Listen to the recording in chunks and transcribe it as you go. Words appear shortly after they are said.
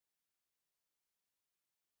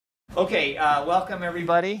Okay, welcome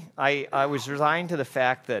everybody. I was resigned to the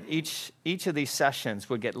fact that each of these sessions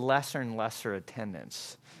would get lesser and lesser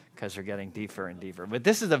attendance because they're getting deeper and deeper. But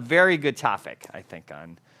this is a very good topic, I think,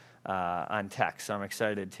 on tech, so I'm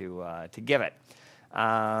excited to give it.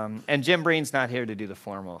 And Jim Breen's not here to do the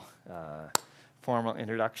formal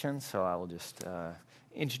introduction, so I will just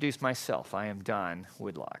introduce myself. I am Don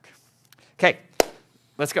Woodlock. Okay,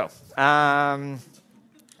 let's go.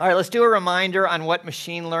 All right, let's do a reminder on what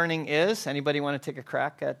machine learning is. Anybody want to take a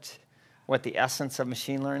crack at what the essence of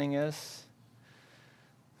machine learning is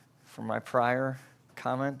from my prior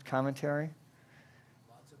commentary?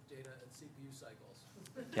 Lots of data and CPU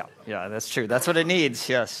cycles. Yeah, that's true. That's what it needs,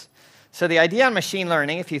 yes. So the idea on machine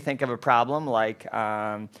learning, if you think of a problem like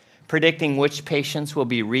predicting which patients will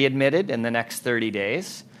be readmitted in the next 30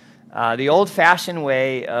 days, the old-fashioned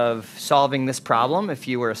way of solving this problem, if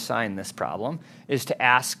you were assigned this problem, is to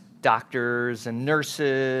ask doctors and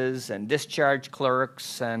nurses and discharge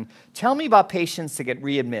clerks and tell me about patients that get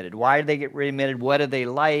readmitted. Why do they get readmitted? What do they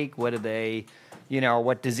like? What do they,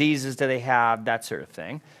 what diseases do they have? That sort of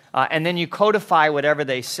thing. And then you codify whatever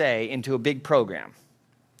they say into a big program.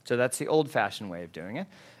 So that's the old-fashioned way of doing it.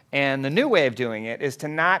 And the new way of doing it is to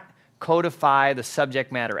not codify the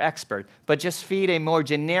subject matter expert, but just feed a more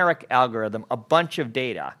generic algorithm a bunch of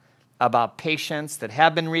data about patients that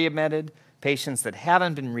have been readmitted, patients that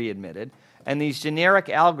haven't been readmitted, and these generic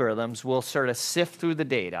algorithms will sort of sift through the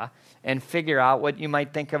data and figure out what you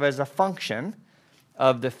might think of as a function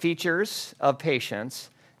of the features of patients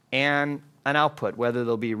and an output, whether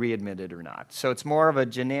they'll be readmitted or not. So it's more of a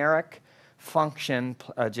generic function,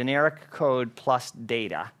 a generic code plus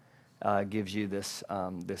data gives you this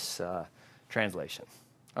translation.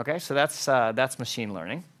 Okay, so that's machine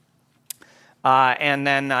learning. And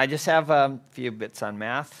then I just have a few bits on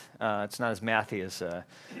math. It's not as mathy as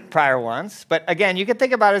prior ones. But again, you can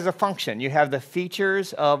think about it as a function. You have the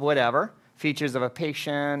features of whatever, features of a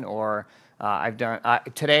patient, or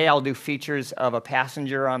today I'll do features of a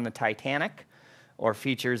passenger on the Titanic, or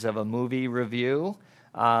features of a movie review.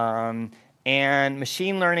 And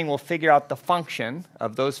machine learning will figure out the function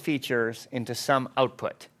of those features into some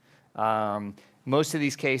output. Most of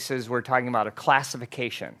these cases, we're talking about a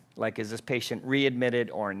classification, like is this patient readmitted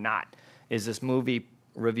or not? Is this movie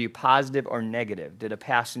review positive or negative? Did a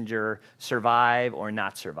passenger survive or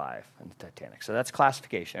not survive on the Titanic? So that's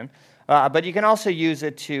classification. But you can also use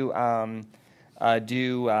it to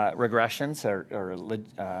do regressions or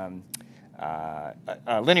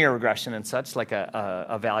linear regression and such, like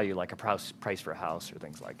a value, like a price for a house or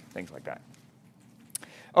things like that.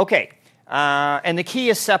 Okay. And the key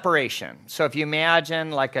is separation. So if you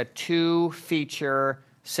imagine like a two-feature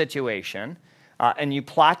situation, and you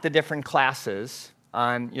plot the different classes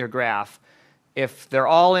on your graph, if they're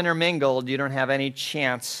all intermingled, you don't have any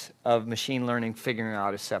chance of machine learning figuring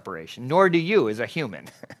out a separation, nor do you as a human.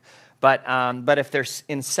 But if they're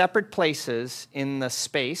in separate places in the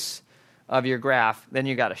space of your graph, then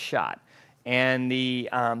you got a shot. And the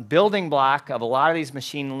building block of a lot of these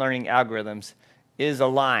machine learning algorithms is a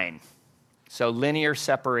line. So linear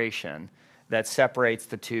separation that separates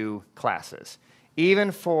the two classes.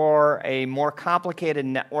 Even for a more complicated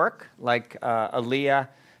network, like Aliaa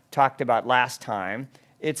talked about last time,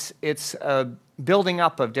 it's a building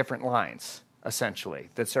up of different lines, essentially,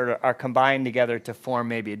 that sort of are combined together to form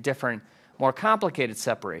maybe a different, more complicated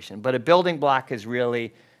separation. But a building block is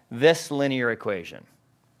really this linear equation.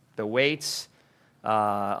 The weights,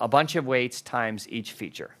 a bunch of weights times each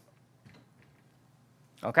feature.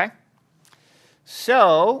 Okay?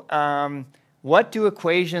 So, what do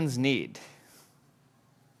equations need?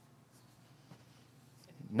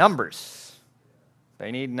 Numbers.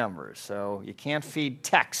 They need numbers. So you can't feed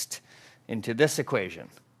text into this equation,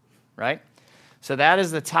 right? So that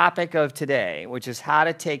is the topic of today, which is how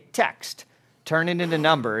to take text, turn it into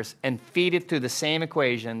numbers, and feed it through the same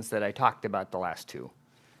equations that I talked about the last two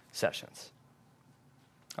sessions.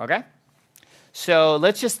 Okay? So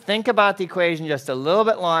let's just think about the equation just a little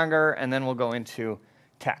bit longer, and then we'll go into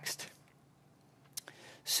text.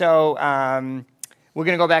 So we're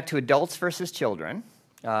going to go back to adults versus children,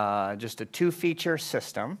 just a two-feature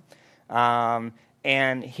system.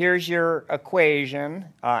 And here's your equation.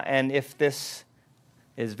 And if this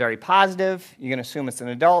is very positive, you're going to assume it's an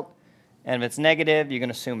adult. And if it's negative, you're going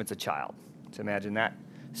to assume it's a child. So imagine that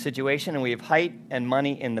situation. And we have height and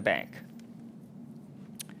money in the bank.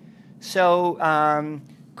 So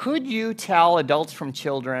could you tell adults from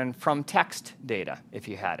children from text data if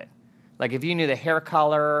you had it? Like if you knew the hair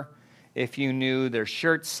color, if you knew their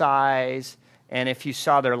shirt size, and if you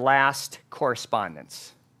saw their last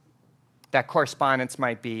correspondence. That correspondence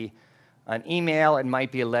might be an email. It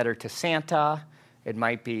might be a letter to Santa. It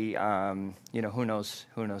might be, who knows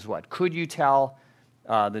what. Could you tell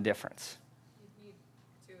the difference?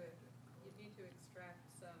 You'd need to extract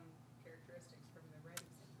some characteristics from the writing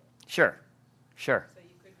sample. Sure. So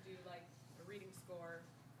you could do like a reading score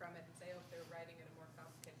from it and say, oh, if they're writing at a more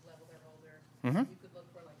complicated level, they're older. Mm-hmm. You could look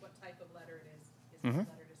for like what type of letter it is. Is it a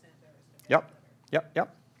letter to Santa or is it a Yep.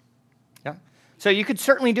 letter? Yep. So you could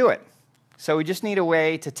certainly do it. So we just need a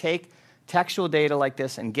way to take textual data like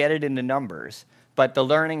this and get it into numbers. But the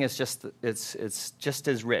learning is it's just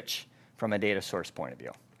as rich from a data source point of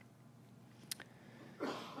view.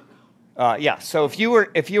 So if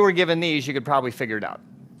you were given these, you could probably figure it out,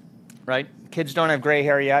 right? Kids don't have gray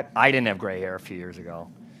hair yet. I didn't have gray hair a few years ago.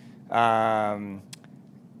 And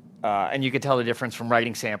you could tell the difference from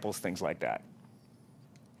writing samples, things like that.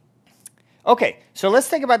 Okay, so let's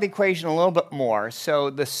think about the equation a little bit more. So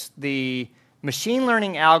the machine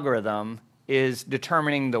learning algorithm is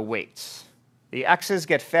determining the weights. The x's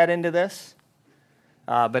get fed into this,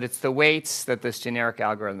 but it's the weights that this generic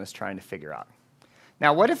algorithm is trying to figure out.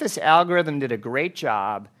 Now, what if this algorithm did a great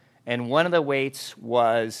job and one of the weights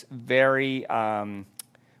was very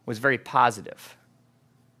positive?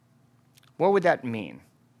 What would that mean?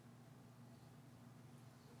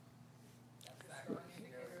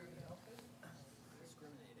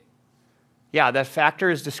 Yeah, that factor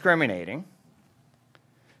is discriminating.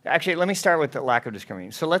 Actually, let me start with the lack of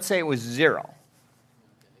discriminating. So let's say it was 0.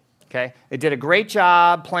 Okay? It did a great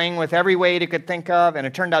job playing with every weight it could think of, and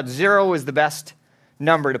it turned out 0 was the best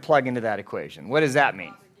number to plug into that equation. What does that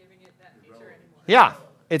mean? Yeah,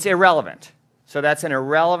 it's irrelevant. So that's an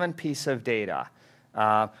irrelevant piece of data.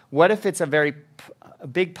 What if it's a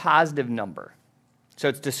big positive number? So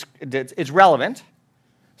it's relevant.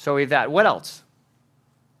 So we have that. What else?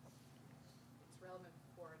 It's relevant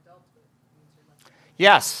for adulthood.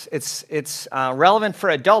 Yes, it's relevant for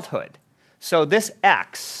adulthood. So this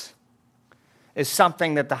x is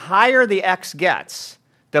something that the higher the x gets,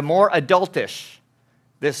 the more adultish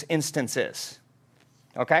this instance is.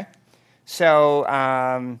 Okay? So,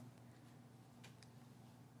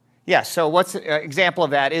 so what's an example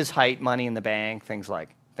of that is height, money in the bank, things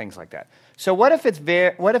like that. So what if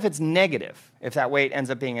it's negative, if that weight ends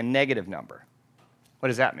up being a negative number? What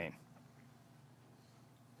does that mean?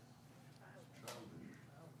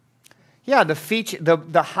 Yeah,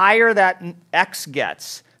 the higher that x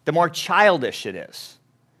gets, the more childish it is.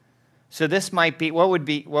 So this might be, what would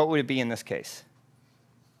it be in this case?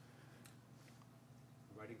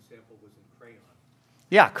 The writing sample was in crayon.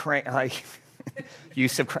 Yeah,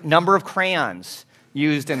 number of crayons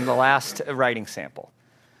used in the last writing sample.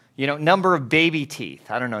 Number of baby teeth.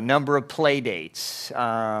 I don't know, number of play dates.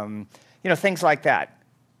 Things like that.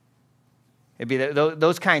 It'd be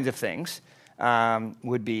those kinds of things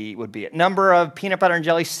would be it. Number of peanut butter and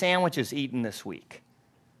jelly sandwiches eaten this week.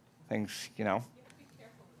 Things, You have to be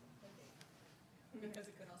careful with the because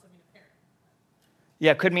it could also mean a parent.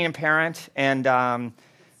 Yeah, it could mean a parent. And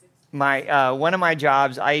one of my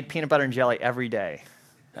jobs, I ate peanut butter and jelly every day,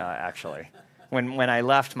 actually. When I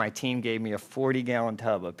left, my team gave me a 40-gallon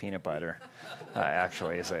tub of peanut butter,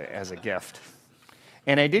 actually, as a gift.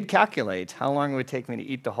 And I did calculate how long it would take me to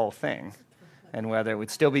eat the whole thing and whether it would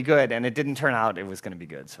still be good. And it didn't turn out it was going to be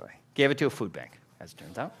good, so I gave it to a food bank, as it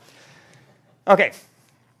turns out. Okay.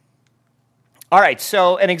 All right,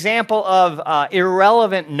 so an example of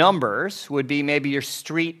irrelevant numbers would be maybe your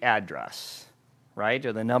street address, right?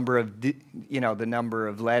 Or the number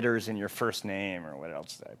of letters in your first name, or what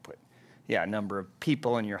else did I put? Yeah, number of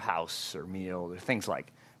people in your house or meal, or things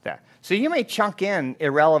like that. So you may chunk in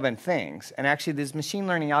irrelevant things, and actually these machine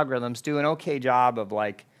learning algorithms do an okay job of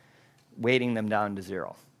weighting them down to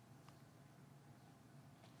 0.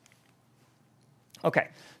 Okay,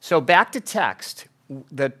 so back to text. I'm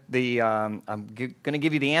going to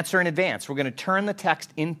give you the answer in advance. We're going to turn the text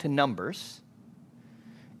into numbers,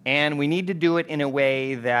 and we need to do it in a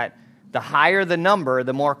way that the higher the number,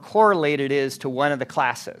 the more correlated it is to one of the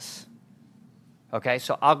classes. Okay,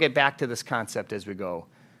 so I'll get back to this concept as we go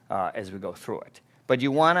through it. But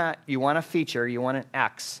you want an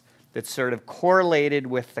x that's sort of correlated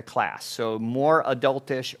with the class, so more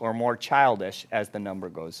adultish or more childish as the number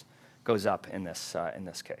goes up in this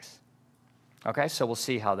case. Okay, so we'll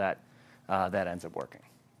see how that ends up working.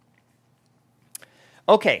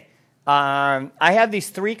 Okay, I have these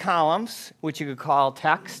 3 columns, which you could call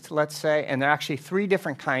text, let's say, and they're actually 3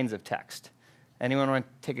 different kinds of text. Anyone want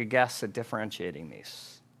to take a guess at differentiating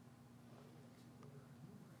these?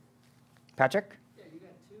 Patrick? Yeah, you got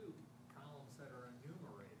 2 columns that are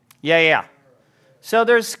enumerated. Yeah. So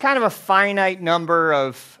there's kind of a finite number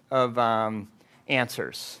of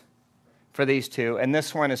answers. for these two, and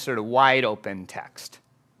this one is sort of wide open text,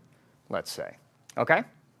 let's say. Okay? And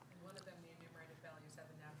one of them, the enumerated values have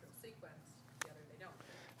a natural sequence, the other they don't.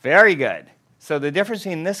 Very good. So the difference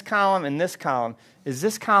between this column and this column is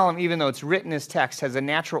this column, even though it's written as text, has a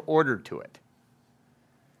natural order to it.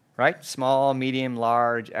 Right? Small, medium,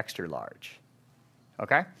 large, extra large.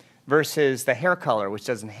 Okay? Versus the hair color, which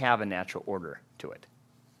doesn't have a natural order to it.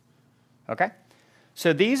 Okay?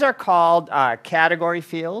 So these are called category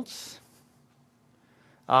fields.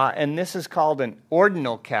 And this is called an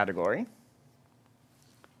ordinal category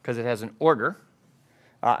because it has an order.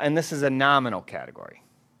 And this is a nominal category.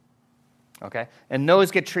 Okay? And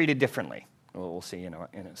those get treated differently. We'll see in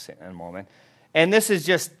a moment. And this is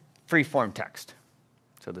just free-form text.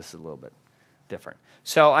 So this is a little bit different.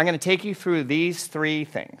 So I'm going to take you through these three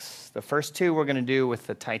things. The first two we're going to do with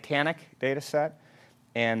the Titanic data set,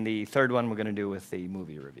 and the third one we're going to do with the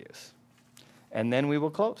movie reviews. And then we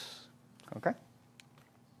will close. Okay?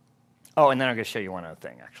 Oh, and then I'm going to show you one other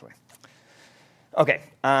thing, actually. Okay.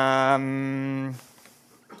 I'm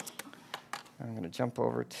going to jump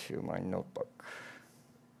over to my notebook.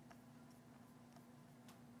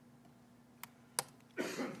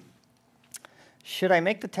 Should I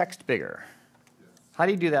make the text bigger? Yes. How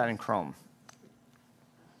do you do that in Chrome?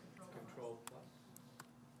 Control plus.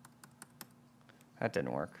 That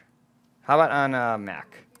didn't work. How about on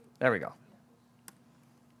Mac? There we go.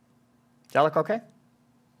 Does that look okay?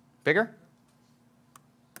 Bigger?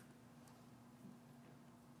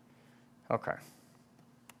 Okay.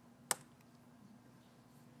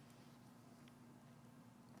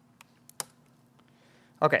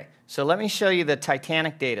 Okay, so let me show you the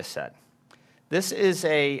Titanic data set. This is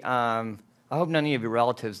a, I hope none of you have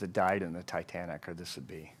relatives that died in the Titanic, or this would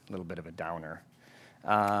be a little bit of a downer.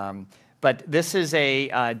 But this is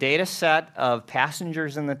a data set of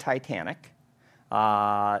passengers in the Titanic.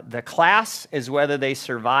 The class is whether they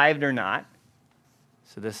survived or not.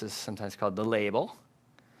 So this is sometimes called the label.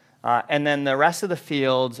 And then the rest of the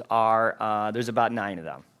fields are, there's about 9 of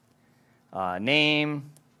them.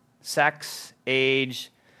 Name, sex, age,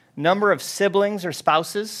 number of siblings or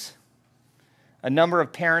spouses, a number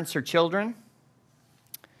of parents or children,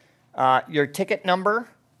 your ticket number,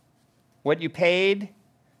 what you paid,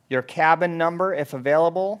 your cabin number if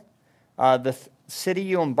available, the city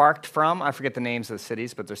you embarked from. I forget the names of the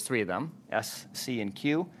cities, but there's 3 of them, S, C, and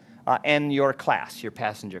Q, and your class, your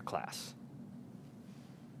passenger class.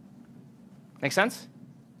 Make sense?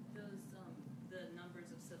 Those, the numbers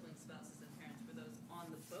of siblings, spouses, and parents, were those on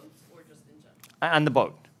the boats or just in general? On the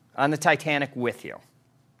boat, on the Titanic with you.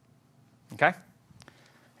 Okay?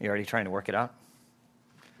 You already trying to work it out?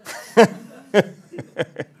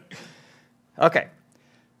 Okay.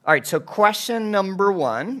 All right, so question number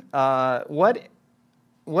 1. What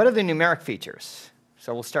are the numeric features?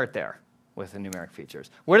 So we'll start there with the numeric features.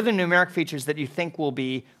 What are the numeric features that you think will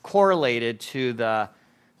be correlated to the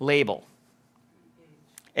label?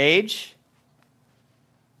 Age?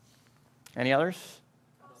 Any others?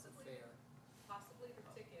 Possibly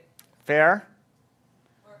the ticket, Fair?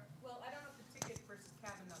 or, well, I don't know if the ticket versus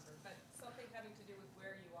cabin number, but something having to do with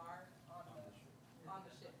where you are on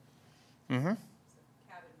the ship. Mm-hmm. So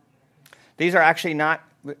cabin number. These are actually not,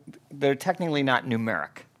 they're technically not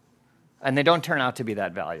numeric. And they don't turn out to be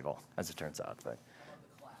that valuable, as it turns out. But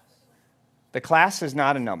the class is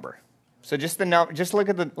not a number. So just look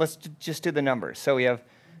at the, let's just do the numbers. So we have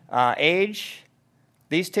age,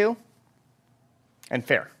 these 2, and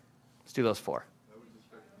fair. Let's do those 4. I would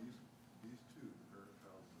suspect these 2, the parent,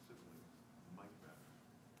 child, and sibling, might matter.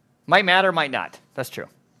 Might matter, might not. That's true.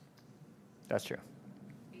 That's true.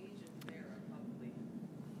 Age and fair are probably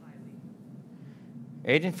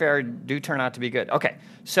highly. Age and fair do turn out to be good. Okay,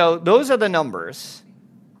 so those are the numbers.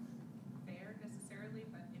 Fair necessarily,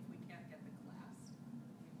 but if we can't get the class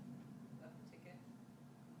of the ticket.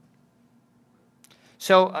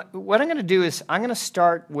 So what I'm going to do is I'm going to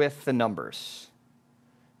start with the numbers.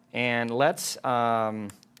 And let's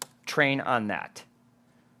train on that.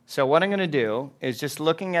 So what I'm going to do is just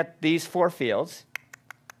looking at these 4 fields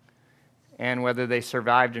and whether they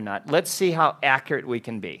survived or not. Let's see how accurate we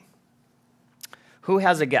can be. Who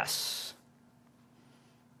has a guess?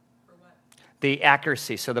 For what? The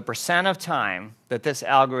accuracy, so the percent of time that this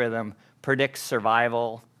algorithm predicts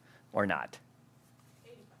survival or not.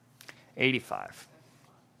 85.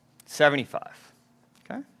 75.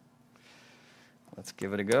 Okay. Let's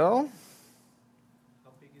give it a go.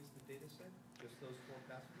 How big is the data set? Just those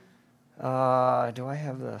 4 passengers? Do I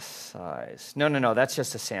have the size? No, that's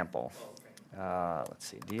just a sample. Oh, okay. Let's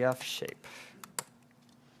see, DF shape.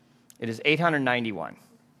 It is 891.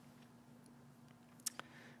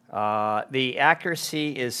 The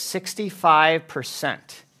accuracy is 65%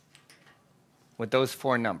 with those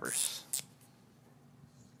 4 numbers.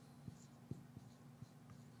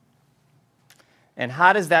 And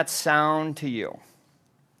how does that sound to you?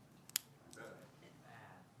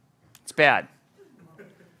 It's bad.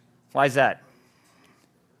 Why is that?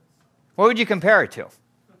 What would you compare it to?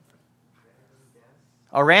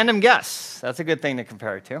 A random guess. That's a good thing to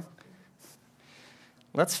compare it to.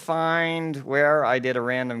 Let's find where I did a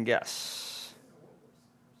random guess.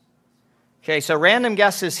 Okay, so random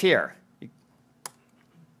guess is here.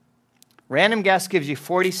 Random guess gives you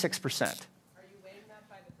 46%. Are you weighing that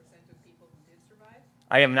by the percent of people who did survive?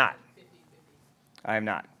 I am not. 50-50. I am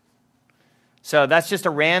not. So that's just a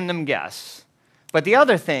random guess. But the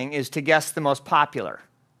other thing is to guess the most popular.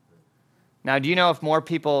 Now, do you know if more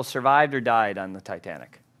people survived or died on the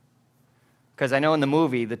Titanic? Because I know in the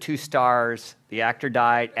movie, the 2 stars, the actor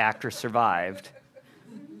died, actor survived,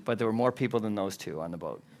 but there were more people than those 2 on the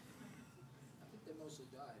boat. I think they mostly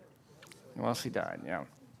died. They mostly died, yeah.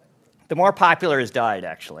 The more popular is died,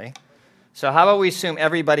 actually. So how about we assume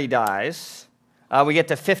everybody dies? We get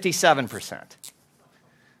to 57%. So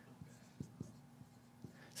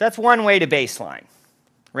that's one way to baseline.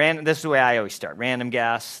 This is the way I always start. Random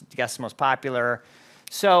guess the most popular.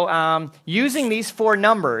 So using these 4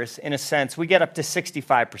 numbers, in a sense, we get up to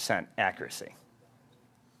 65% accuracy.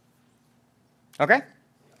 Okay?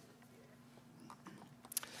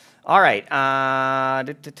 All right.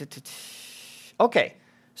 Okay.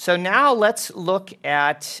 So now let's look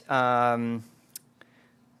at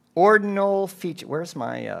ordinal feature. Where's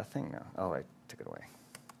my thing now? Oh, I took it away.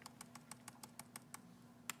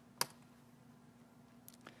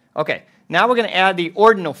 Okay, now we're going to add the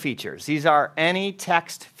ordinal features. These are any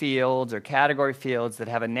text fields or category fields that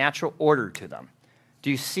have a natural order to them.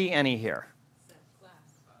 Do you see any here?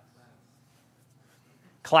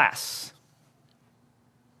 Class.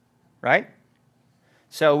 Right?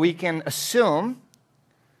 So we can assume,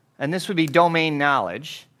 and this would be domain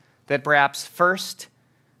knowledge, that perhaps first,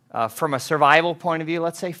 from a survival point of view,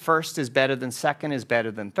 let's say first is better than second is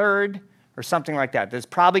better than third, or something like that. That's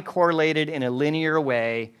probably correlated in a linear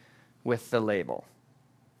way with the label.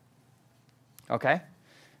 Okay?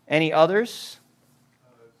 Any others?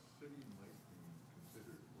 City might be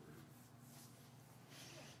considered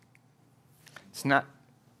ordered.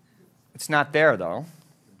 It's not there, though.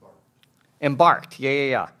 Embarked. Embarked,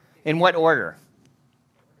 yeah. In what order?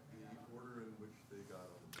 The order in which they got on.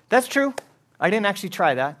 That's true. I didn't actually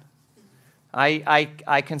try that.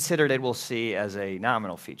 I considered it, we'll see, as a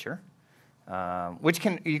nominal feature. Which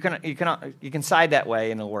you can side that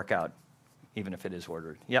way and it'll work out, even if it is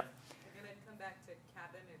ordered. Yep. And I'd come back to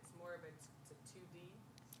cabin. It's more of a 2D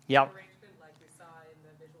Yep. arrangement like we saw in the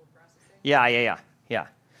visual processing. Yeah.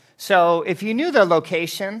 So if you knew the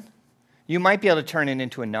location, you might be able to turn it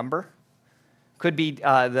into a number. Could be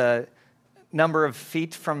the number of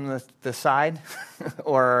feet from the side,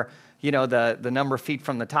 or the number of feet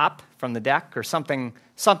from the top, from the deck, or something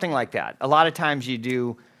like that. A lot of times you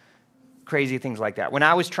do crazy things like that. When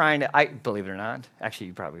I was trying to, believe it or not, actually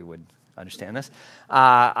you probably would understand this,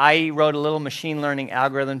 I wrote a little machine learning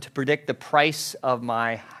algorithm to predict the price of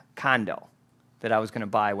my condo that I was going to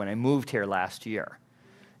buy when I moved here last year.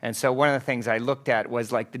 And so one of the things I looked at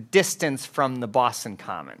was like the distance from the Boston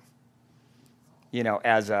Common,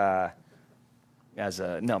 as a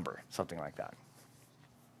number, something like that.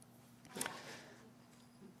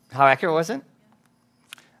 How accurate was it?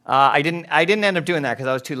 I didn't end up doing that because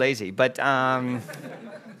I was too lazy. But the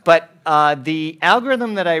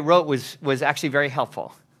algorithm that I wrote was actually very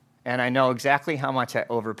helpful, and I know exactly how much I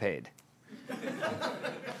overpaid.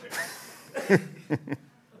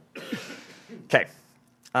 Okay.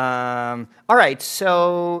 All right.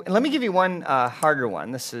 So let me give you one harder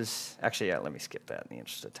one. This is actually let me skip that in the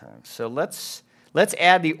interest of time. So let's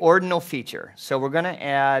add the ordinal feature. So we're going to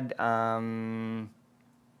add.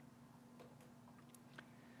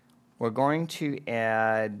 We're going to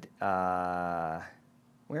add,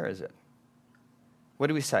 where is it? What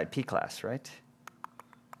do we decide? P-class, right?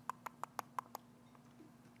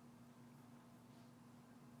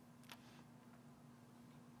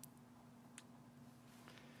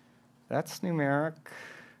 That's numeric.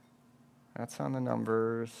 That's on the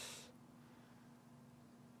numbers.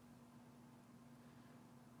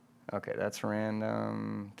 Okay, that's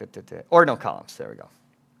random. Ordinal columns, there we go.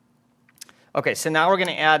 Okay, so now we're going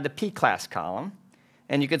to add the P-class column.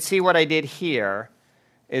 And you can see what I did here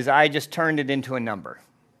is I just turned it into a number.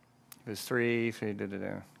 It was 3,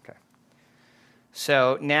 okay.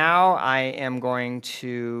 So now I am going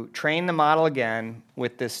to train the model again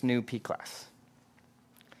with this new P-class.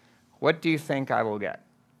 What do you think I will get?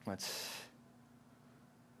 Let's...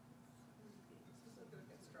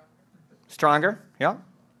 Stronger? Yeah.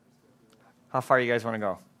 How far you guys want to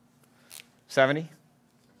go? 70?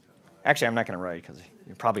 Actually, I'm not going to write because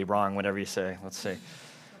you're probably wrong, whatever you say. Let's see.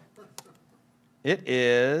 It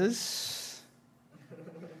is...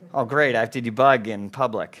 Oh, great. I have to debug in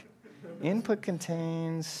public. Input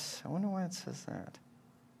contains... I wonder why it says that.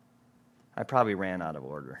 I probably ran out of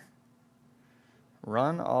order.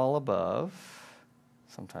 Run all above.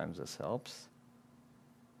 Sometimes this helps.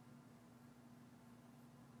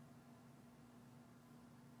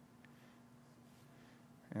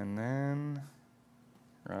 And then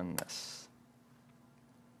run this.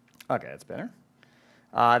 Okay, that's better.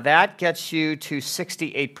 That gets you to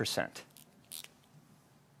 68%.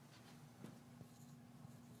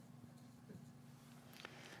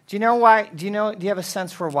 Do you know why? Do you have a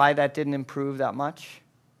sense for why that didn't improve that much?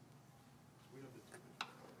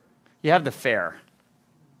 You have the fair.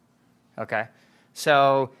 Okay.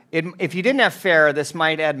 So if you didn't have fair, this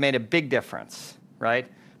might have made a big difference, right?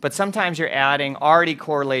 But sometimes you're adding already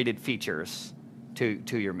correlated features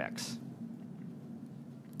to your mix.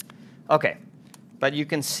 Okay. But you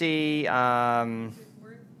can see... Is it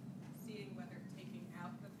worth seeing whether taking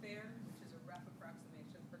out the fair, which is a rough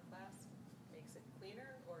approximation for class, makes it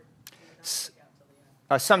cleaner, or do you not take out till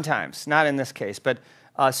the end? Sometimes, not in this case, but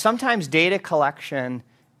sometimes data collection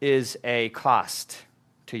is a cost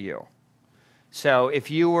to you. So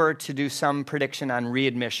if you were to do some prediction on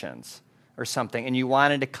readmissions or something, and you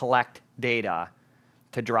wanted to collect data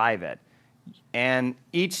to drive it, and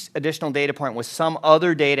each additional data point was some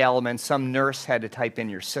other data element some nurse had to type in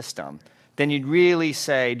your system, then you'd really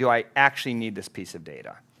say, do I actually need this piece of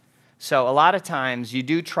data? So a lot of times you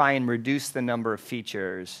do try and reduce the number of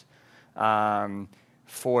features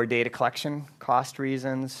for data collection cost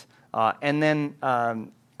reasons. And then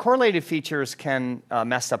correlated features can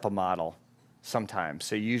mess up a model sometimes.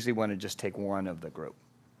 So you usually want to just take one of the group.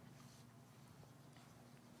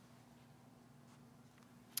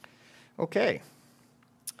 Okay.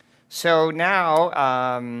 So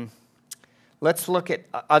now let's look at,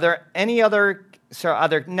 are there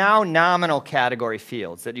now nominal category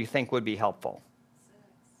fields that you think would be helpful?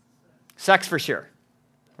 Sex for sure,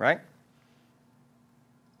 right?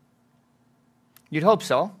 You'd hope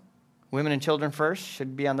so. Women and children first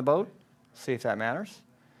should be on the boat. See if that matters.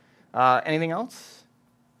 Anything else?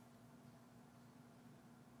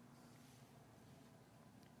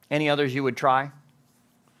 Any others you would try?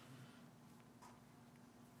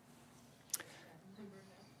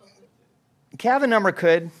 Cabin number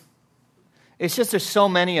could. It's just there's so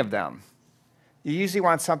many of them. You usually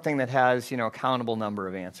want something that has, a countable number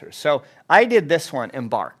of answers. So I did this one,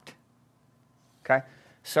 embarked. Okay?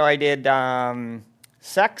 So I did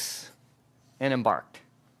sex and embarked.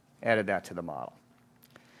 Added that to the model.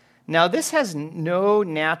 Now this has no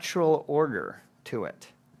natural order to it.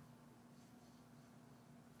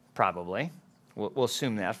 Probably. We'll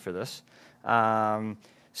assume that for this.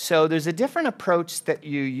 So there's a different approach that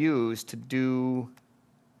you use to do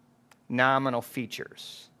nominal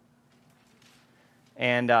features.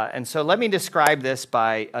 And so let me describe this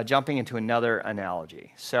by jumping into another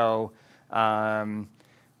analogy. So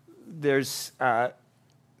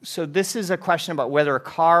so this is a question about whether a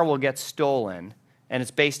car will get stolen, and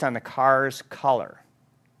it's based on the car's color.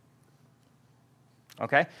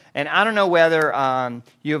 Okay? And I don't know whether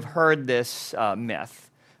you've heard this myth,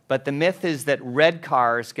 but the myth is that red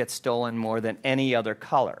cars get stolen more than any other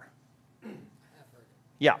color.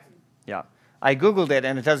 Yeah. I Googled it,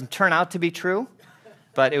 and it doesn't turn out to be true,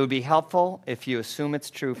 but it would be helpful if you assume it's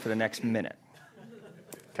true for the next minute.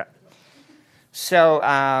 Okay.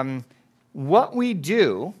 So what we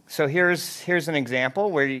do, so here's an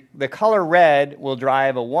example where the color red will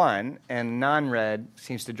drive a 1, and non-red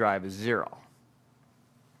seems to drive a 0.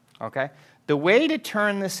 Okay? The way to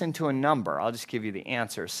turn this into a number, I'll just give you the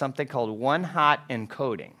answer, is something called one-hot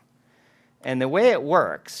encoding. And the way it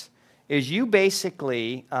works is you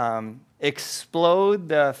basically explode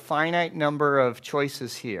the finite number of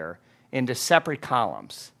choices here into separate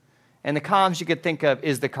columns. And the columns you could think of,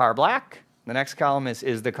 is the car black? The next column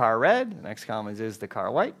is the car red? The next column is the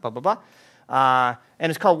car white? Blah, blah, blah. And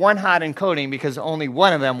it's called one-hot encoding because only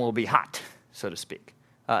one of them will be hot, so to speak.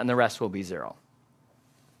 And the rest will be 0.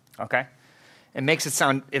 Okay? It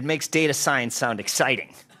makes data science sound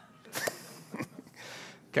exciting.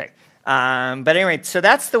 Okay. But anyway, so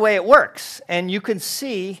that's the way it works. And you can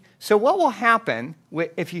see, so what will happen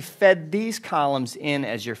if you fed these columns in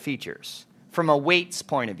as your features from a weights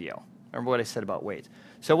point of view? Remember what I said about weights.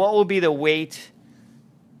 So what will be the weight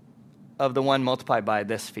of the one multiplied by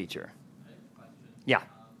this feature? I have a question. Yeah. If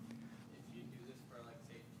you do this for, like,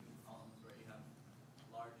 say,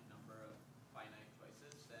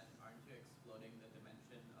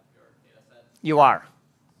 You are.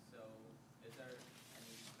 So, is there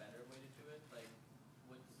any better way to do it? Like,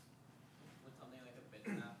 would something like a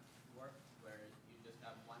bitmap work, where you just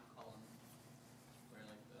have one column where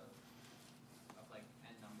like of like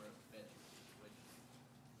n number of bits, which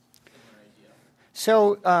similar idea?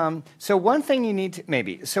 So one thing you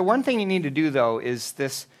need to do though is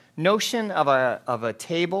this notion of a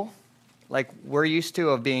table, like we're used to,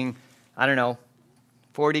 of being, I don't know,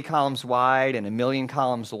 40 columns wide and 1 million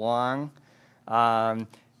columns long.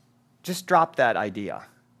 Just drop that idea,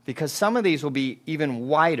 because some of these will be even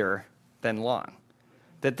wider than long.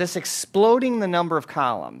 That this exploding the number of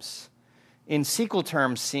columns in SQL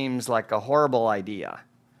terms seems like a horrible idea.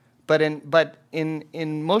 But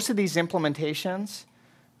in most of these implementations,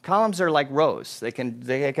 columns are like rows. They can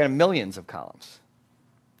have millions of columns.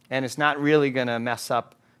 And it's not really going to mess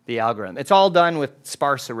up the algorithm. It's all done with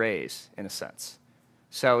sparse arrays, in a sense.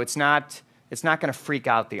 So it's not going to freak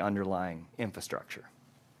out the underlying infrastructure.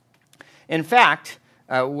 In fact,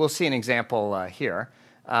 we'll see an example here.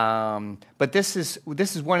 But this is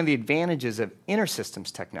one of the advantages of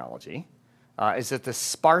InterSystems technology, is that the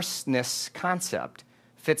sparseness concept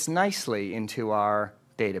fits nicely into our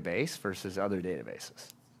database versus other databases.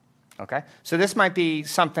 Okay, so this might be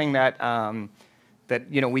something that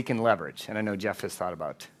we can leverage, and I know Jeff has thought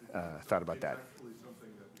about that. It's actually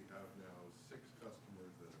something that we have now 6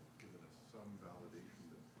 customers that have given us some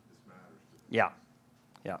validation that this matters to them. Yeah.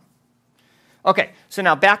 Okay, so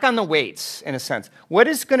now back on the weights, in a sense. What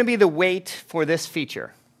is going to be the weight for this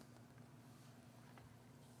feature?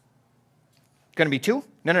 Going to be 2?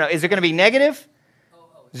 No. Is it going to be negative,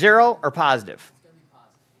 0, or positive? It's going to be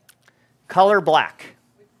positive, yeah. Color black.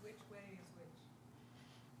 Which way is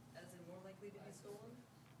which? As in more likely to be stolen?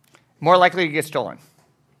 More likely to get stolen.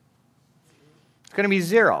 It's going to be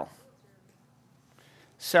 0.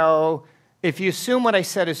 So if you assume what I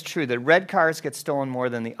said is true, that red cars get stolen more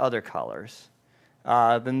than the other colors,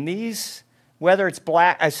 then these, whether it's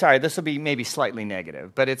black, sorry, this will be maybe slightly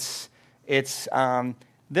negative, but it's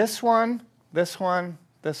this one,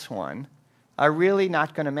 are really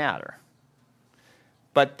not going to matter.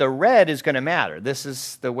 But the red is going to matter.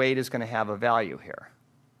 The weight is going to have a value here.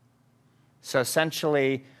 So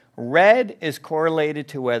essentially, red is correlated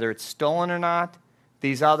to whether it's stolen or not.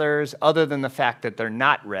 These others, other than the fact that they're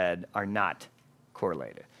not red, are not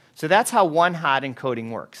correlated. So that's how one-hot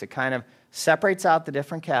encoding works. It kind of separates out the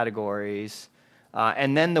different categories,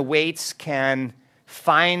 and then the weights can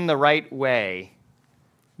find the right way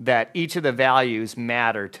that each of the values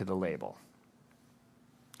matter to the label.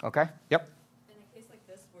 Okay? Yep. In a case like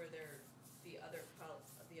this, where the other colors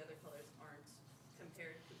aren't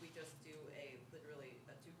compared, could we just do literally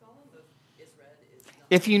a 2-column of is red, is not?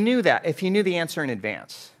 If you knew that, if you knew the answer in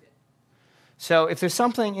advance. So if there's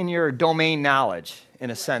something in your domain knowledge, in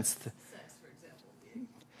a sense. Sex, for example.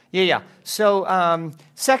 Yeah. So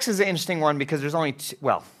sex is an interesting one because there's only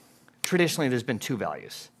traditionally there's been 2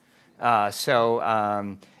 values.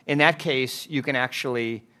 So in that case, you can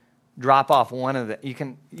actually drop off one of the. You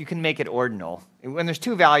can make it ordinal. When there's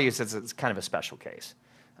 2 values, it's kind of a special case.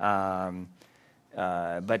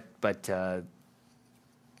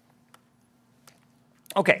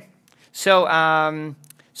 Okay. So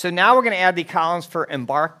now we're going to add the columns for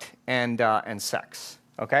embarked and sex.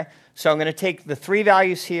 Okay. So I'm going to take the 3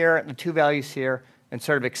 values here and the 2 values here and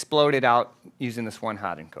sort of explode it out using this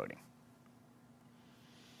one-hot encoding.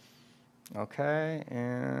 Okay,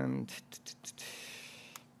 and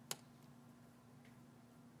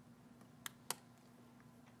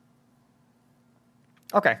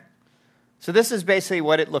okay. So this is basically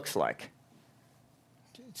what it looks like.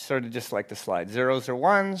 It's sort of just like the slide. 0s or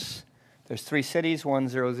 1s. There's 3 cities, 1,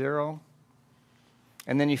 0, 0.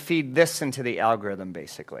 And then you feed this into the algorithm,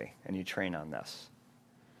 basically, and you train on this.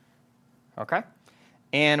 Okay?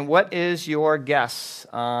 And what is your guess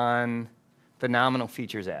on the nominal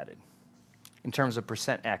features added in terms of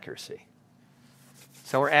 % accuracy?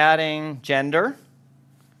 So we're adding gender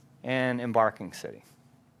and embarking city.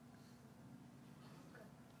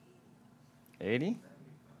 80?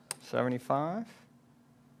 75?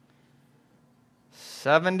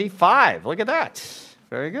 75. Look at that.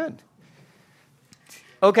 Very good.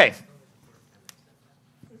 Okay.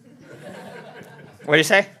 What do you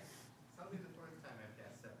say?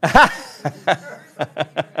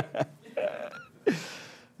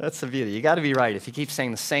 That's the beauty. You got to be right if you keep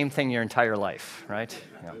saying the same thing your entire life, right?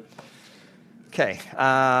 Yeah. Okay.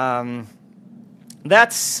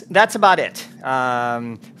 That's about it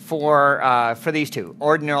for these 2,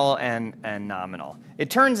 ordinal and nominal.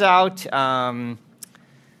 It turns out that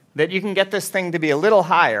you can get this thing to be a little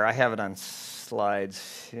higher. I have it on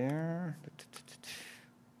slides here.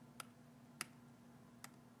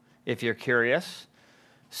 if you're curious.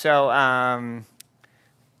 So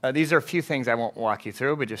these are a few things I won't walk you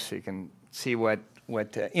through, but just so you can see what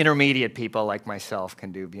intermediate people like myself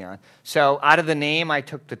can do beyond. So out of the name, I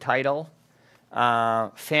took the title.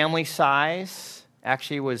 Family size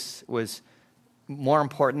actually was more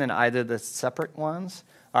important than either of the separate ones,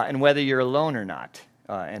 and whether you're alone or not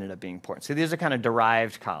ended up being important. So these are kind of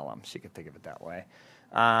derived columns. You could think of it that way.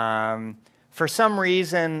 For some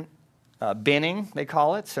reason, binning, they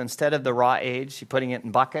call it. So instead of the raw age, you're putting it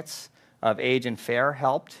in buckets of age and fair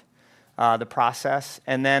helped the process.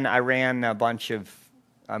 And then I ran a bunch of,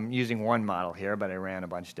 I'm using one model here, but I ran a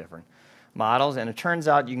bunch of different models. And it turns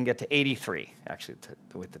out you can get to 83, actually,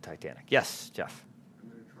 with the Titanic. Yes, Jeff? I'm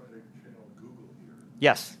going to try to channel Google here.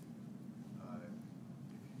 Yes. If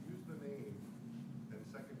you use the name and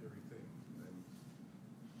secondary things, then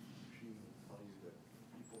machine will tell you that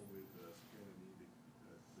people with Scandinavian,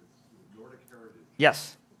 with Nordic heritage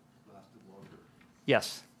Yes. lasted longer.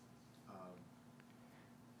 Yes.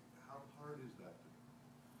 How hard is that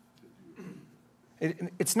to do?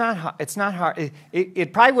 It's not hard.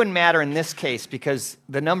 It probably wouldn't matter in this case because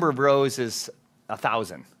the number of rows is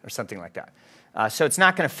 1,000 or something like that. So it's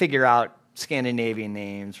not going to figure out Scandinavian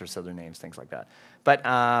names or Southern names, things like that.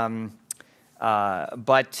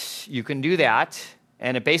 But you can do that,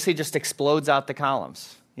 and it basically just explodes out the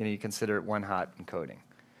columns. You consider it one-hot encoding.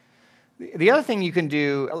 The other thing you can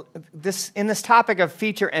do, in this topic of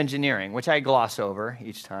feature engineering, which I gloss over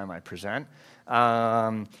each time I present,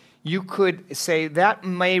 you could say that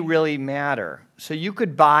may really matter. So you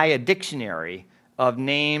could buy a dictionary of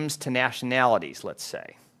names to nationalities, let's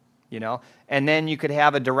say, and then you could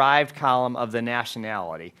have a derived column of the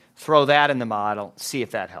nationality, throw that in the model, see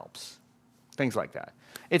if that helps, things like that.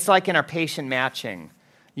 It's like in our patient matching,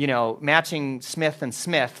 matching Smith and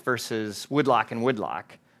Smith versus Woodlock and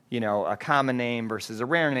Woodlock, a common name versus a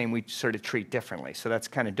rare name we sort of treat differently. So that's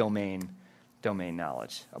kind of domain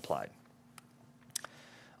knowledge applied.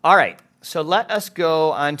 All right, so let us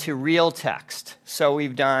go on to real text. So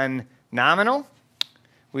we've done nominal,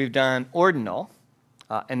 we've done ordinal,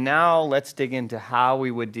 and now let's dig into how we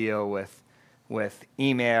would deal with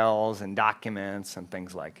emails and documents and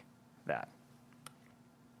things like that.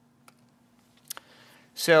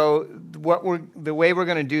 So the way we're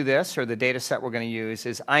going to do this, or the data set we're going to use,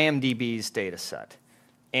 is IMDb's data set.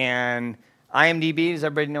 And IMDb, does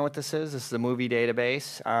everybody know what this is? This is a movie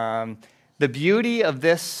database. The beauty of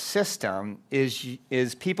this system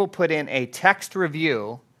is people put in a text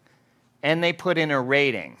review and they put in a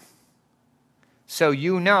rating. So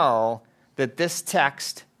you know that this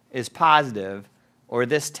text is positive or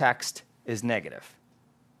this text is negative.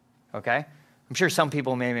 Okay? I'm sure some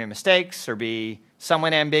people may make mistakes or be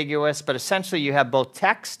somewhat ambiguous, but essentially you have both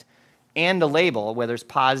text and a label, whether it's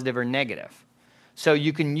positive or negative. So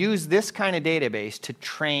you can use this kind of database to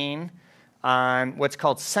train on what's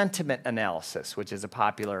called sentiment analysis, which is a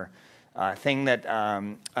popular thing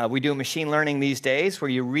that we do in machine learning these days, where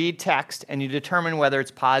you read text and you determine whether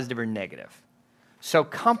it's positive or negative. So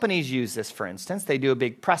companies use this, for instance. They do a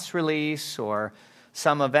big press release or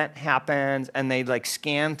some event happens, and they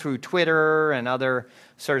scan through Twitter and other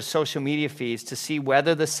sort of social media feeds to see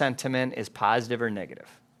whether the sentiment is positive or negative.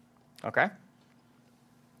 Okay?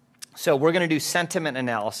 So we're going to do sentiment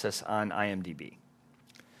analysis on IMDb.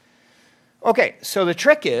 Okay, so the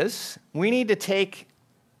trick is we need to take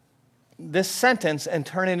this sentence and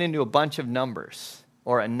turn it into a bunch of numbers,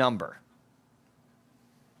 or a number.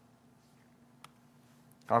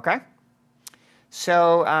 Okay?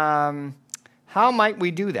 So how might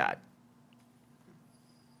we do that?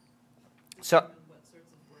 So What sorts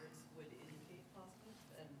of words would indicate positive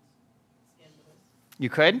and scandalous? you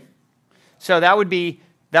could. So that would be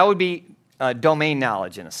domain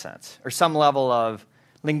knowledge in a sense, or some level of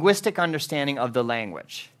linguistic understanding of the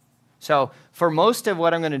language. So for most of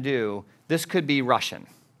what I'm going to do, this could be Russian.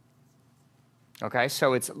 Okay,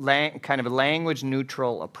 so it's kind of a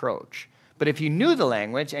language-neutral approach. But if you knew the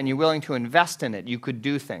language and you're willing to invest in it, you could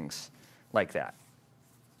do things like that.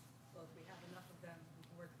 Well, if we have enough of them, we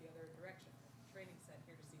can work the other direction. The training set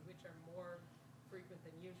here to see which are more frequent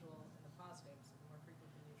than usual in the positives and more frequent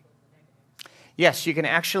than usual in the negatives. Yes, you can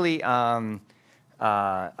actually, I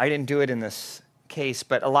didn't do it in this case,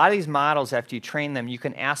 but a lot of these models, after you train them, you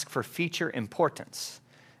can ask for feature importance.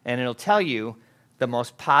 And it'll tell you the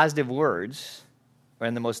most positive words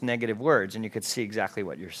and the most negative words, and you could see exactly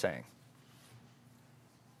what you're saying.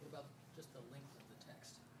 What about just the length of the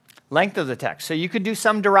text? Length of the text. So you could do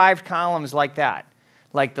some derived columns like that,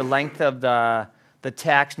 like the length of the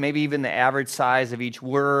text, maybe even the average size of each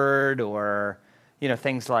word, or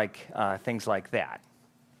things like that.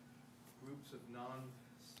 Groups of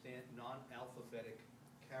non-standard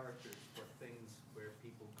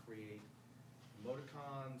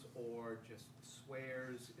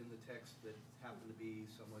happen to be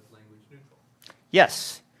somewhat language neutral.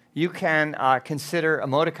 Yes, you can consider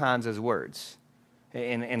emoticons as words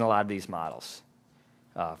in a lot of these models,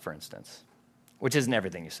 for instance, which isn't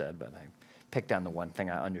everything you said, but I picked on the one thing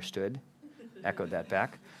I understood, echoed that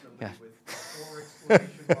back. Somebody Yeah. with 4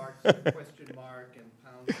 exclamation marks, a question mark, and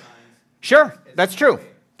pound signs. Sure, It's that's not true. fair.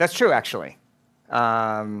 That's true, actually.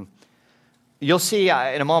 You'll see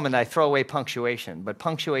in a moment I throw away punctuation, but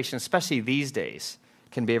punctuation, especially these days,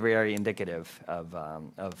 can be very indicative of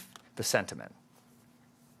the sentiment.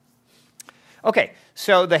 Okay,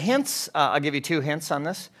 so the hints, I'll give you 2 hints on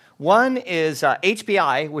this. One is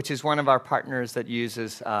HBI, which is one of our partners that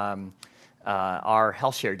uses our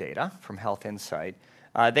HealthShare data from Health Insight.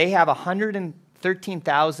 They have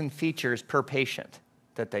 113,000 features per patient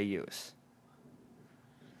that they use.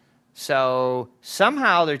 So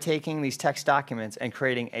somehow they're taking these text documents and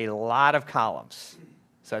creating a lot of columns.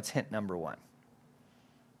 So that's hint number 1.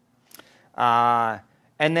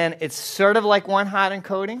 And then it's sort of like one-hot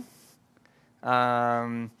encoding,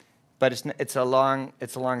 but it's along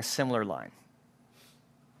a similar line.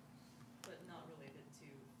 But not related to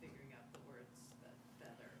figuring out the words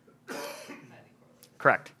that are highly correlated.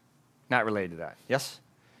 Correct. Not related to that. Yes?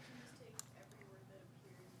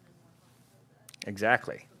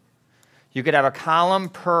 Exactly. You could have a column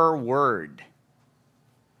per word,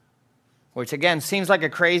 which again seems like a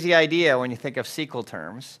crazy idea when you think of SQL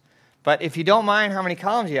terms. But if you don't mind how many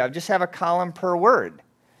columns you have, just have a column per word.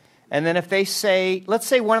 And then if they say, let's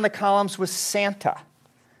say one of the columns was Santa,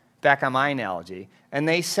 back on my analogy, and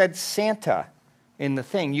they said Santa in the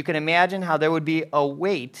thing, you can imagine how there would be a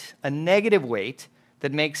weight, a negative weight,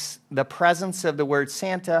 that makes the presence of the word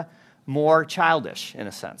Santa more childish, in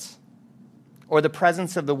a sense. Or the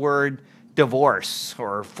presence of the word divorce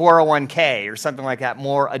or 401k or something like that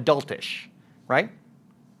more adultish, right?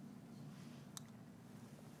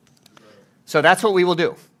 So that's what we will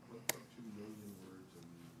do. 2 million words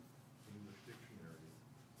in English dictionary,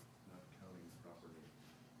 not counting proper names.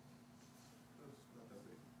 That's not that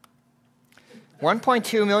big.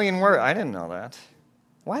 1.2 million words. I didn't know that.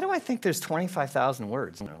 Why do I think there's 25,000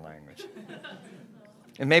 words in our language?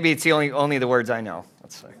 And maybe it's only the words I know.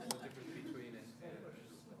 Let's see. What's the difference between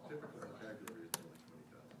Typical vocabulary is only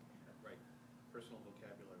 20,000. right, personal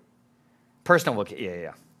vocabulary? Personal vocabulary,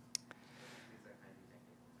 yeah.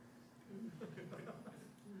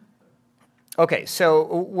 Okay, so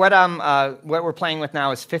what we're playing with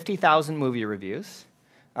now is 50,000 movie reviews.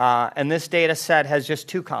 And this data set has just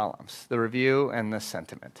 2 columns, the review and the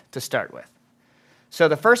sentiment, to start with. So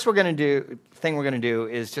the first thing we're going to do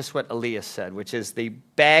is just what Aliaa said, which is the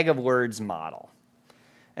bag of words model.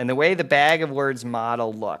 And the way the bag of words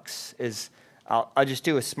model looks is, I'll just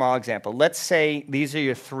do a small example. Let's say these are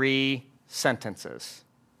your 3 sentences.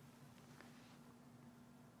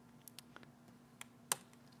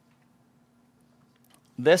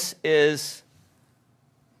 This is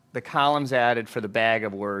the columns added for the bag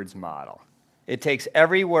of words model. It takes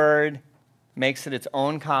every word, makes it its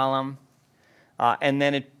own column, and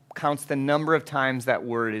then it counts the number of times that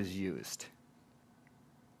word is used.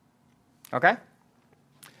 Okay?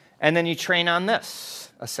 And then you train on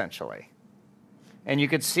this, essentially. And you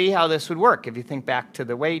could see how this would work if you think back to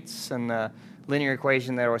the weights and the linear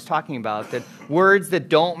equation that I was talking about, that words that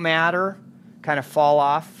don't matter kind of fall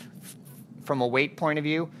off from a weight point of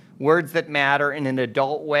view. Words that matter in an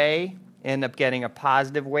adult way end up getting a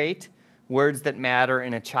positive weight. Words that matter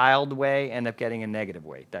in a child way end up getting a negative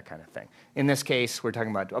weight, that kind of thing. In this case, we're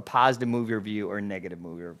talking about a positive movie review or a negative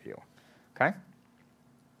movie review. Okay?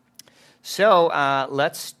 So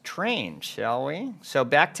let's train, shall we? So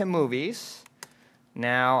back to movies.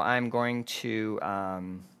 Now I'm going to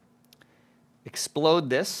explode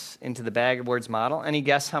this into the bag of words model. Any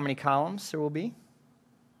guess how many columns there will be?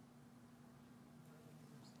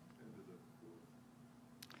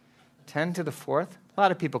 10 to the 4th. A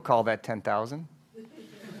lot of people call that 10,000.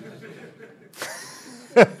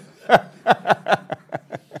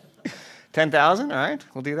 10,000, all right,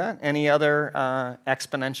 we'll do that. Any other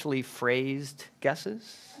exponentially phrased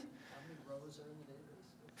guesses? How many rows are in the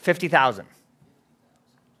database? 50,000.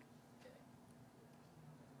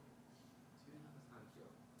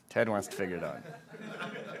 Ted wants to figure it out.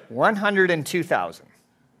 102,000.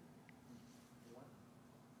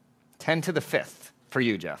 10 to the 5th for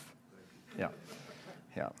you, Jeff. Yeah.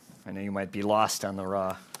 Yeah. I know you might be lost on the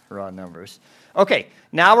raw numbers. Okay,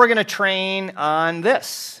 now we're going to train on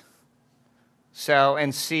this. So,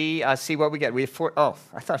 and see what we get. We have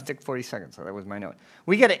I thought it took 40 seconds, so that was my note.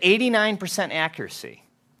 We get an 89% accuracy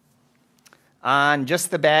on just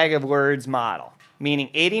the bag of words model, meaning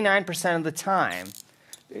 89% of the time,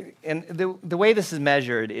 and the way this is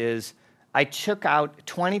measured is I took out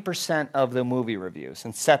 20% of the movie reviews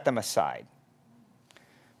and set them aside.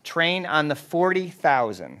 Train on the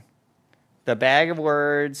 40,000, the bag of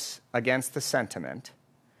words against the sentiment,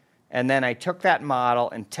 and then I took that model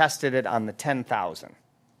and tested it on the 10,000.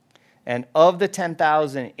 And of the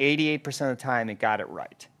 10,000, 88% of the time it got it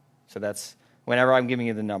right. So that's, whenever I'm giving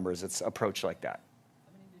you the numbers, it's approached like that.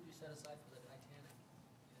 How many did you set aside for the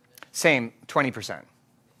Titanic? Same, 20%.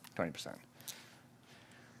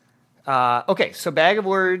 20%. Okay, so bag of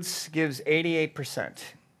words gives 88%.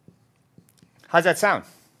 How's that sound?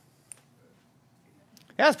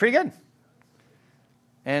 Yeah, it's pretty good.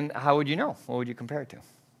 And how would you know? What would you compare it to?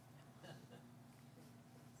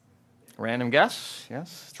 Random guess?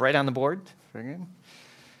 Yes, it's right on the board. Very good.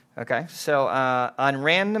 Okay, so on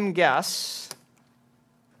random guess,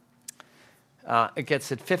 it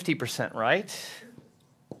gets it 50% right,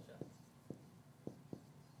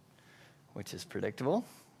 which is predictable,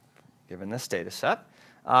 given this data set.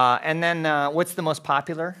 And then what's the most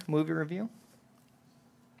popular movie review?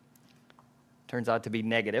 Turns out to be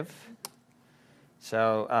negative.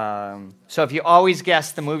 So, so if you always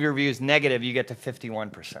guess the movie review is negative, you get to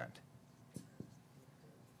 51%.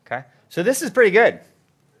 Okay? So this is pretty good,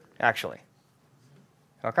 actually.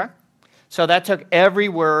 Okay? So that took every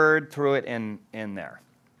word, threw it in there.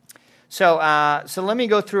 So, so let me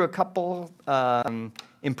go through a couple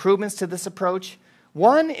improvements to this approach.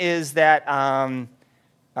 One is that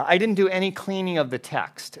I didn't do any cleaning of the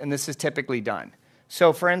text, and this is typically done.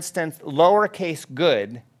 So for instance, lowercase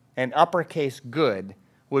good and uppercase good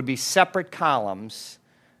would be separate columns,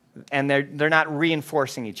 and they're not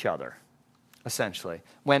reinforcing each other, essentially.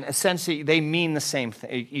 When essentially they mean the same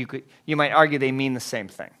thing. You might argue they mean the same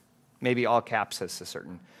thing. Maybe all caps has a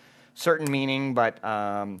certain meaning, but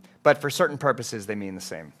for certain purposes they mean the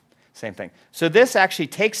same thing. So this actually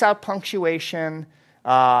takes out punctuation,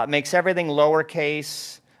 makes everything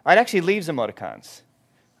lowercase. It actually leaves emoticons,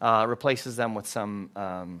 replaces them with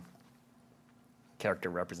some character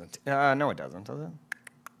representation. No, it doesn't, does it?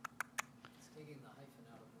 It's taking the hyphen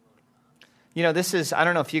out of emoticon. You know, this is, I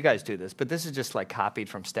don't know if you guys do this, but this is just like copied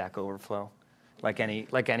from Stack Overflow, like any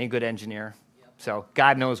good engineer. Yep. So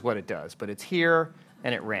God knows what it does, but it's here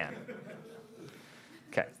and it ran.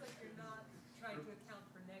 Okay. It's like you're not trying to account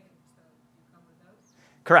for negatives, though. You come with those?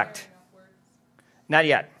 Correct. Fair enough words? Not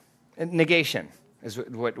yet. Negation is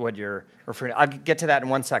what you're referring to. I'll get to that in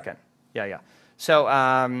 1 second. Yeah.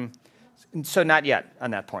 So, so not yet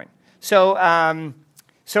on that point. So,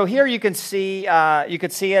 so here you can see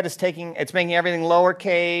it as it's making everything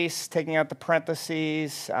lowercase, taking out the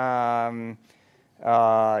parentheses,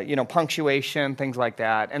 punctuation, things like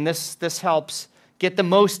that. And this helps get the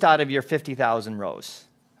most out of your 50,000 rows,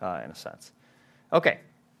 in a sense. Okay.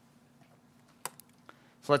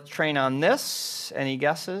 So let's train on this. Any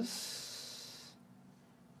guesses?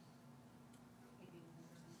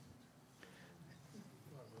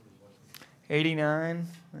 89,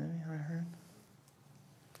 maybe I heard.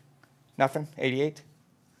 Nothing? 88?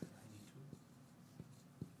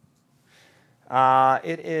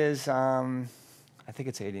 It is, I think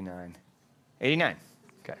it's 89. 89,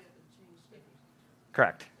 okay.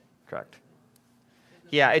 Correct.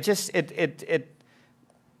 Yeah, it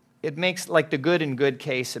makes, like the good and good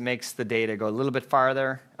case, it makes the data go a little bit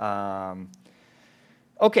farther.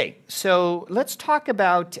 Okay, so let's talk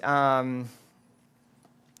about, actually,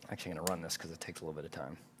 I'm going to run this because it takes a little bit of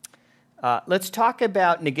time. Let's talk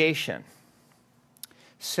about negation.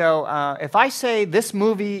 So if I say this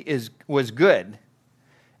movie was good,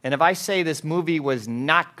 and if I say this movie was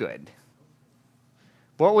not good,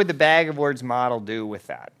 what would the bag of words model do with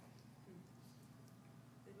that?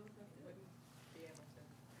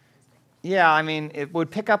 Yeah, I mean, it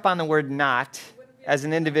would pick up on the word not as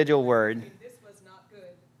an individual word. This was not good,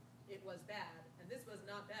 it was bad, and this was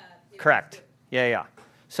not bad, it Correct. was good. Yeah.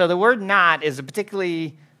 So the word not is a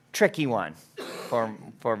particularly tricky one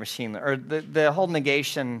for machine learning, or the whole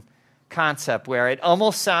negation concept where it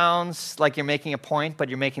almost sounds like you're making a point, but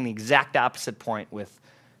you're making the exact opposite point with,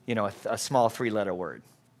 a small three-letter word.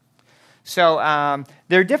 So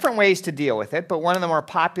there are different ways to deal with it, but one of the more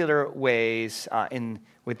popular ways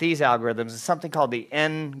with these algorithms is something called the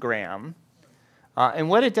n-gram. And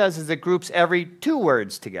what it does is it groups every two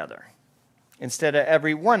words together instead of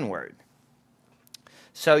every one word.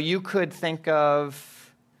 So you could think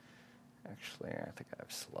of, actually, I think I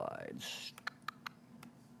have slides.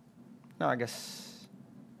 No, I guess,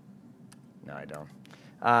 no, I don't.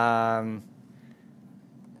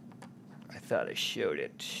 I thought I showed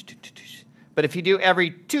it. But if you do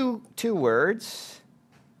every two words,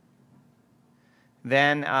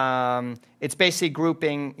 then it's basically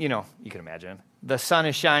grouping, you can imagine, the sun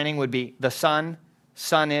is shining would be the sun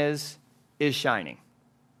is shining.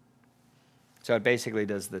 So it basically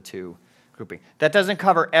does the two grouping. That doesn't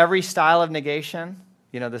cover every style of negation.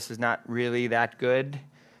 This is not really that good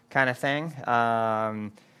kind of thing.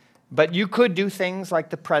 But you could do things like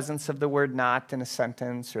the presence of the word not in a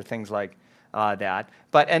sentence or things like that.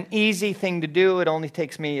 But an easy thing to do, it only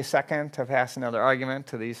takes me a second to pass another argument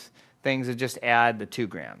to these things, is just add the 2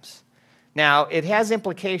 grams. Now, it has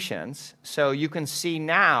implications. So you can see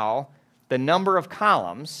now the number of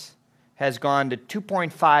columns has gone to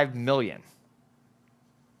 2.5 million.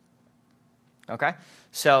 Okay?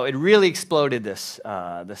 So it really exploded this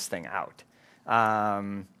thing out.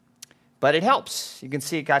 But it helps. You can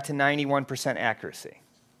see it got to 91% accuracy.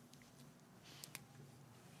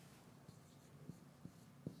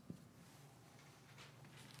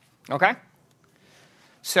 Okay?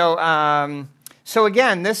 So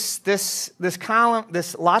again, this column,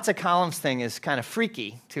 this lots of columns thing is kind of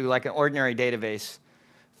freaky to like an ordinary database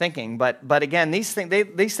thinking. But again, these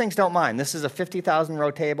things don't mind. This is a 50,000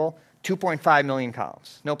 row table, 2.5 million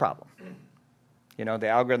columns, no problem. The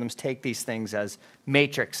algorithms take these things as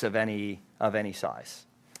matrix of any size.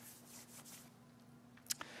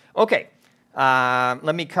 Okay,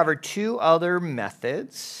 let me cover 2 other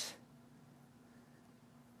methods.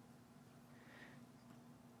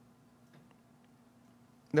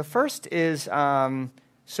 The first is,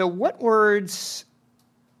 so what words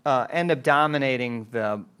end up dominating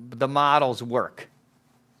the model's work?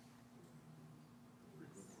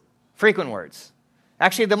 Frequent words.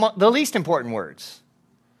 Actually, the least important words.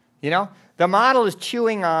 The model is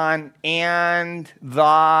chewing on and,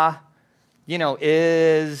 the,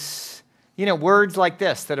 is, words like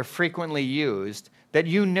this that are frequently used that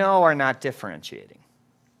are not differentiating,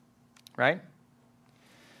 right?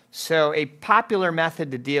 So a popular method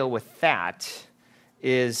to deal with that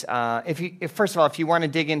is, first of all, if you want to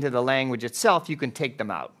dig into the language itself, you can take them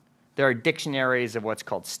out. There are dictionaries of what's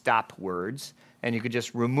called stop words, and you could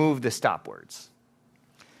just remove the stop words.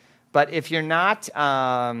 But if you're not,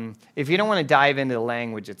 if you don't want to dive into the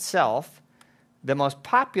language itself, the most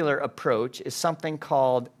popular approach is something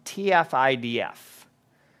called TF-IDF.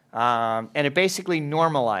 And it basically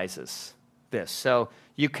normalizes this. So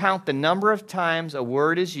you count the number of times a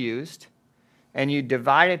word is used, and you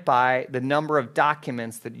divide it by the number of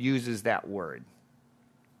documents that uses that word.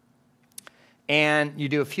 And you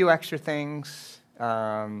do a few extra things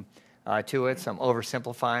to it, some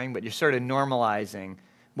oversimplifying, but you're sort of normalizing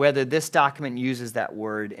whether this document uses that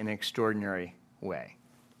word in an extraordinary way.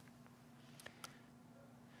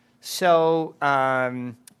 So,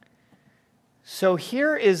 so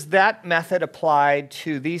here is that method applied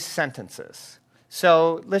to these sentences.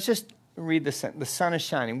 So let's just read the sentence. The sun is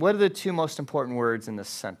shining. What are the 2 most important words in this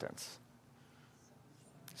sentence?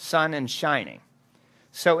 Sun and shining.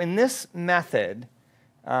 So in this method,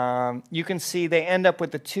 you can see they end up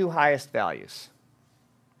with the 2 highest values.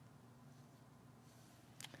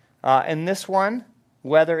 In this one,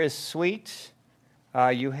 weather is sweet.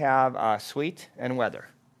 You have sweet and weather.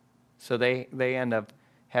 So they end up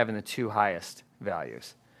having the 2 highest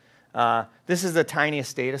values. This is the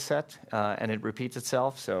tiniest data set, and it repeats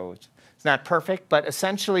itself, so it's not perfect, but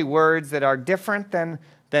essentially words that are different than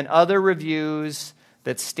other reviews,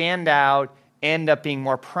 that stand out, end up being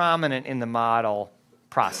more prominent in the model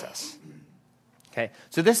process. Okay,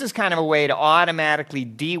 so this is kind of a way to automatically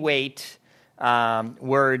de-weight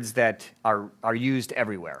words that are used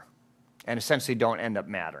everywhere and essentially don't end up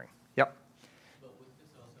mattering. Yep. But would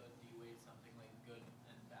this also de-weight something like good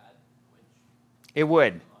and bad? Which it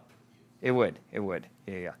would. It would.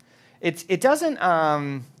 Yeah. It doesn't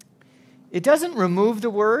remove the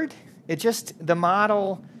word. It just, the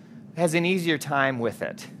model has an easier time with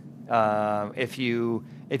it if you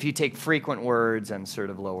take frequent words and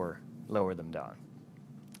sort of lower them down,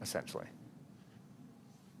 essentially.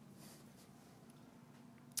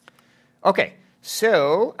 Okay,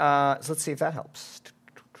 so let's see if that helps.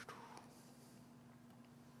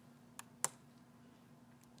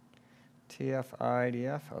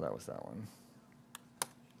 TF-IDF, oh, that was that one.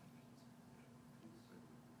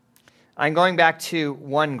 I'm going back to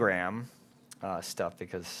 1 gram stuff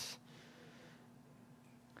because,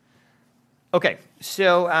 okay,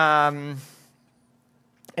 so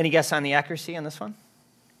any guess on the accuracy on this one?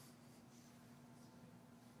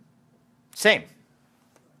 Same.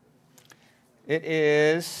 It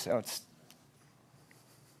is, oh,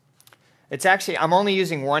 it's actually, I'm only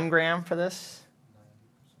using 1 gram for this.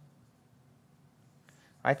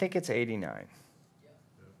 I think it's 89.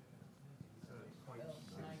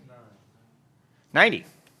 90.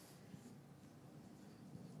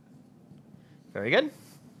 Very good.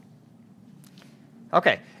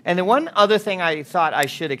 Okay, and the one other thing I thought I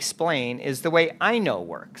should explain is the way INO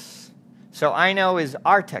works. So INO is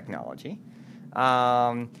our technology.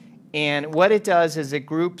 And what it does is it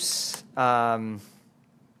groups,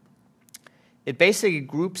 it basically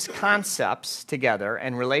groups concepts together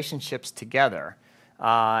and relationships together.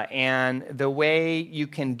 And the way you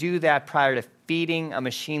can do that prior to feeding a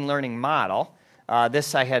machine learning model,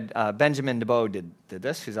 this I had Benjamin DeBow did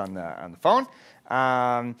this, who's on the phone,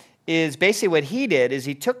 is basically what he did is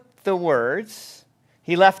he took the words,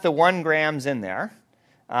 he left the 1 grams in there,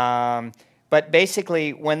 but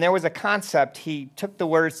basically when there was a concept, he took the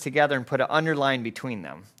words together and put an underline between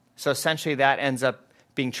them. So essentially that ends up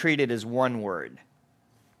being treated as one word.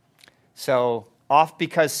 So off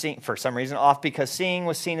because seeing, for some reason, off because seeing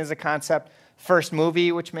was seen as a concept. First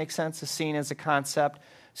movie, which makes sense, is seen as a concept.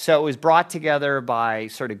 So it was brought together by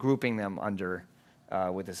sort of grouping them under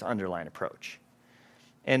with this underline approach.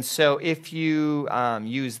 And so if you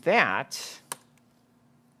use that,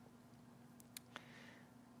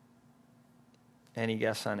 any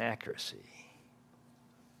guess on accuracy?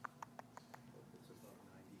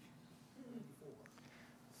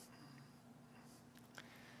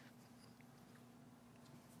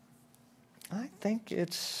 I think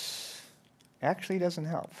it's actually doesn't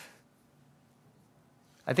help.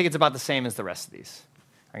 I think it's about the same as the rest of these.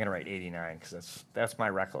 I'm going to write 89 because that's my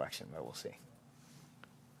recollection, but we'll see.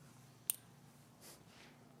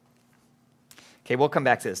 Okay, we'll come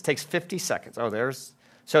back to this. It takes 50 seconds.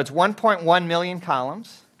 So it's 1.1 million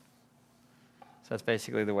columns. So that's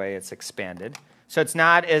basically the way it's expanded. So it's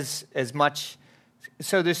not as much.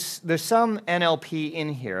 So there's some NLP in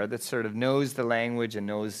here that sort of knows the language and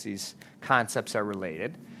knows these concepts are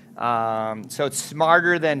related. So it's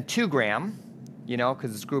smarter than 2 gram,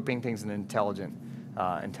 because it's grouping things in an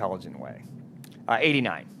intelligent way.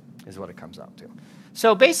 89 is what it comes out to.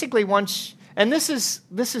 So basically and this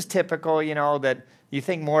is typical, that you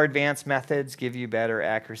think more advanced methods give you better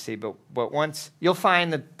accuracy, but once you'll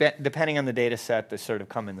find that depending on the data set, they sort of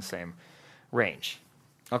come in the same range.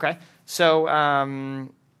 Okay, so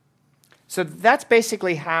that's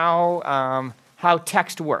basically how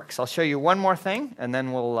text works. I'll show you one more thing, and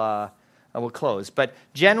then we'll close. But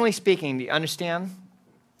generally speaking, do you understand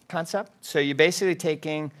concept? So you're basically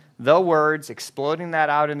taking the words, exploding that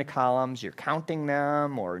out into columns, you're counting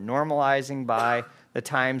them or normalizing by the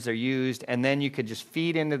times they're used, and then you could just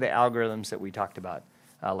feed into the algorithms that we talked about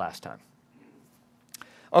last time.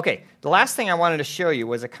 Okay, the last thing I wanted to show you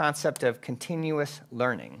was a concept of continuous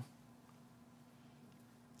learning.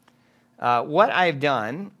 What I've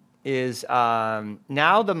done is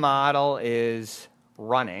now the model is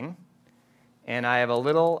running, and I have a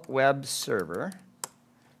little web server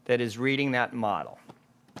that is reading that model.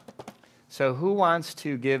 So who wants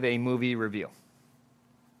to give a movie review?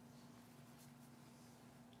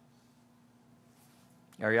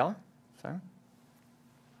 Ariella? Sorry?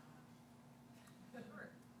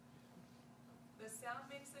 The sound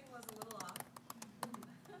mixing was a little off,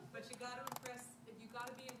 but you got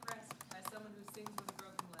to be impressed by someone who sings with a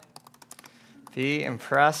broken leg. Be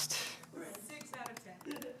impressed. 6 out of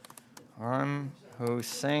 10. One who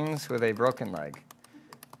sings with a broken leg.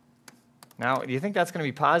 Now, do you think that's going to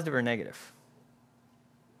be positive or negative?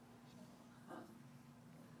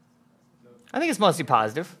 I think it's mostly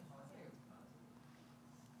positive.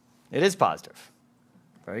 It is positive.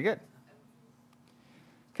 Very good.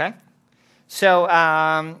 Okay. So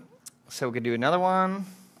we could do another one.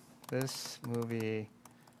 This movie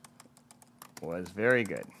was very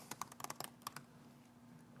good.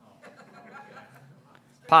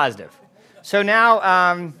 Positive. So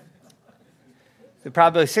now,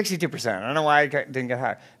 probably 62%. I don't know why I didn't get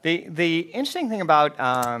higher. The interesting thing about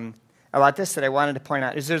this that I wanted to point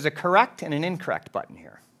out is there's a correct and an incorrect button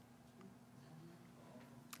here.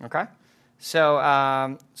 Okay? So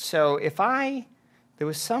if there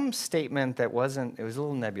was some statement that wasn't, it was a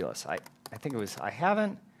little nebulous. I think it was, I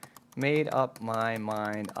haven't made up my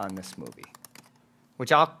mind on this movie,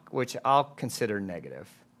 which I'll consider negative.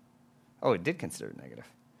 Oh, it did consider it negative.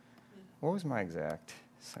 What was my exact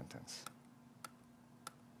sentence?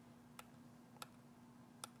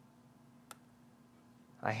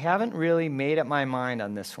 I haven't really made up my mind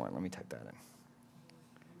on this one. Let me type that in.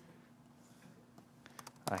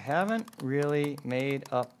 I haven't really made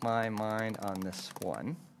up my mind on this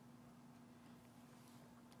one.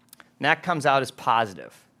 And that comes out as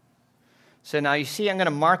positive. So now you see I'm going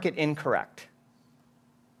to mark it incorrect.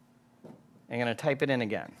 I'm going to type it in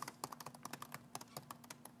again.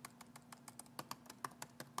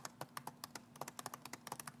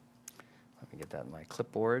 Let me get that in my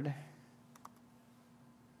clipboard.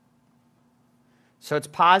 So it's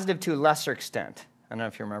positive to a lesser extent. I don't know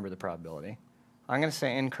if you remember the probability. I'm going to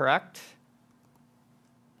say incorrect.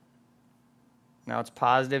 Now it's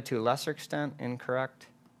positive to a lesser extent, incorrect.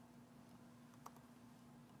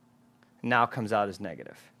 Now it comes out as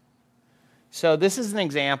negative. So this is an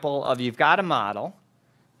example of you've got a model,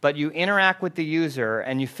 but you interact with the user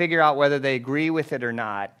and you figure out whether they agree with it or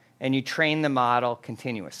not, and you train the model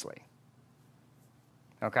continuously.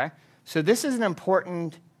 Okay? So this is an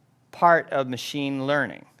important part of machine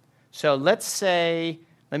learning. So let's say,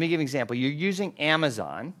 let me give you an example. You're using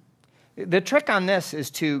Amazon. The trick on this is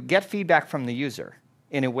to get feedback from the user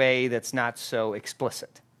in a way that's not so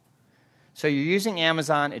explicit. So you're using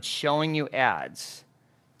Amazon, it's showing you ads,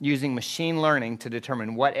 using machine learning to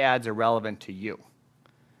determine what ads are relevant to you.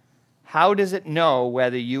 How does it know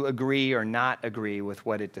whether you agree or not agree with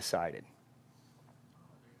what it decided?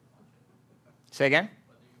 Say again?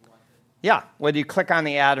 Yeah, whether you click on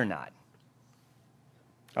the ad or not.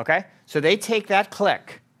 Okay? So they take that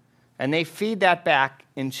click and they feed that back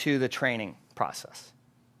into the training process.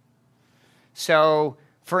 So,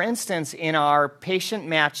 for instance, in our patient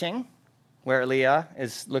matching, where Aliaa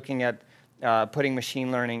is looking at putting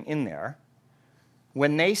machine learning in there,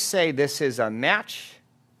 when they say this is a match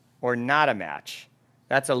or not a match,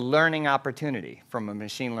 that's a learning opportunity from a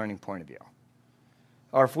machine learning point of view.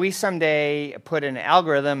 Or if we someday put an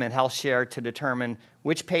algorithm in HealthShare to determine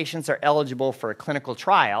which patients are eligible for a clinical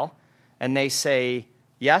trial, and they say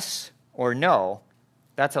yes or no,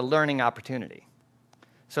 that's a learning opportunity.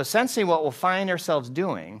 So essentially what we'll find ourselves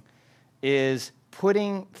doing is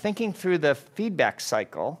thinking through the feedback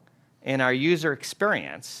cycle in our user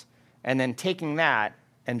experience, and then taking that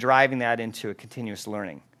and driving that into a continuous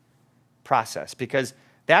learning process. Because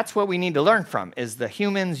that's what we need to learn from, is the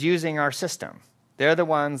humans using our system. They're the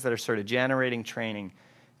ones that are sort of generating training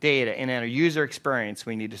data. And in our user experience,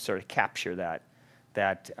 we need to sort of capture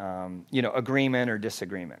that agreement or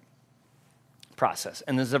disagreement process.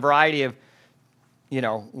 And there's a variety of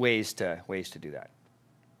ways to do that.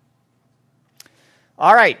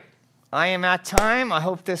 All right, I am at time. I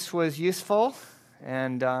hope this was useful,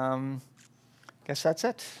 and guess that's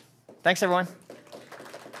it. Thanks, everyone.